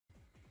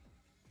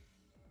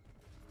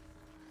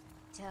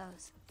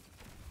Toes.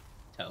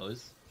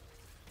 Toes.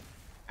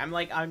 I'm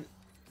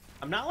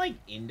not like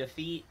into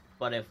feet,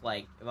 but if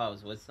I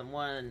was with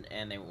someone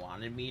and they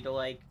wanted me to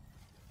like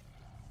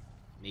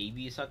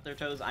maybe suck their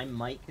toes, I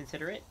might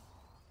consider it.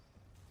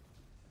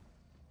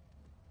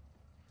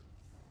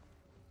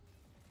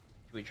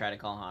 Should we try to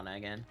call Hana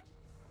again?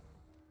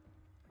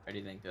 Or do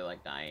you think they're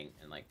like dying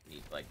and like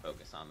need to like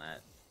focus on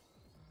that?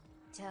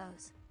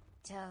 Toes.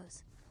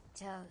 Toes.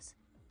 Toes.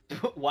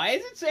 Why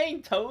is it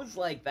saying toes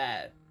like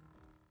that?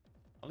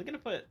 I'm gonna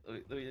put.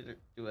 Let me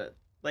do it.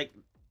 Like,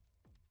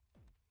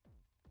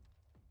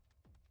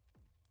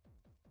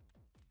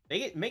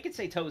 make it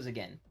say toes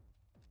again.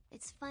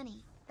 It's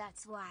funny.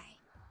 That's why.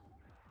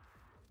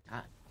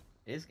 God,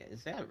 it's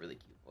got a really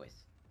cute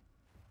voice.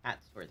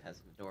 Hatsworth has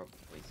an adorable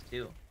voice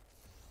too.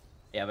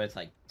 Yeah, but it's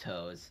like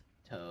toes,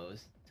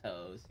 toes,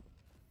 toes.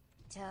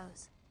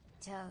 Toes.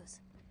 Toes.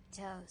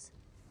 Toes.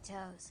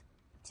 Toes.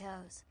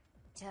 Toes.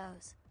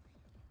 Toes.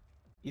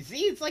 You see,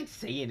 it's like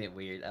saying it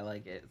weird. I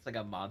like it. It's like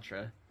a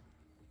mantra.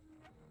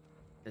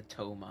 The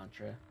toe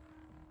mantra.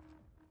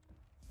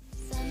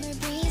 Summer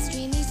breeze,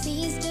 dreamy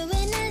seas, doing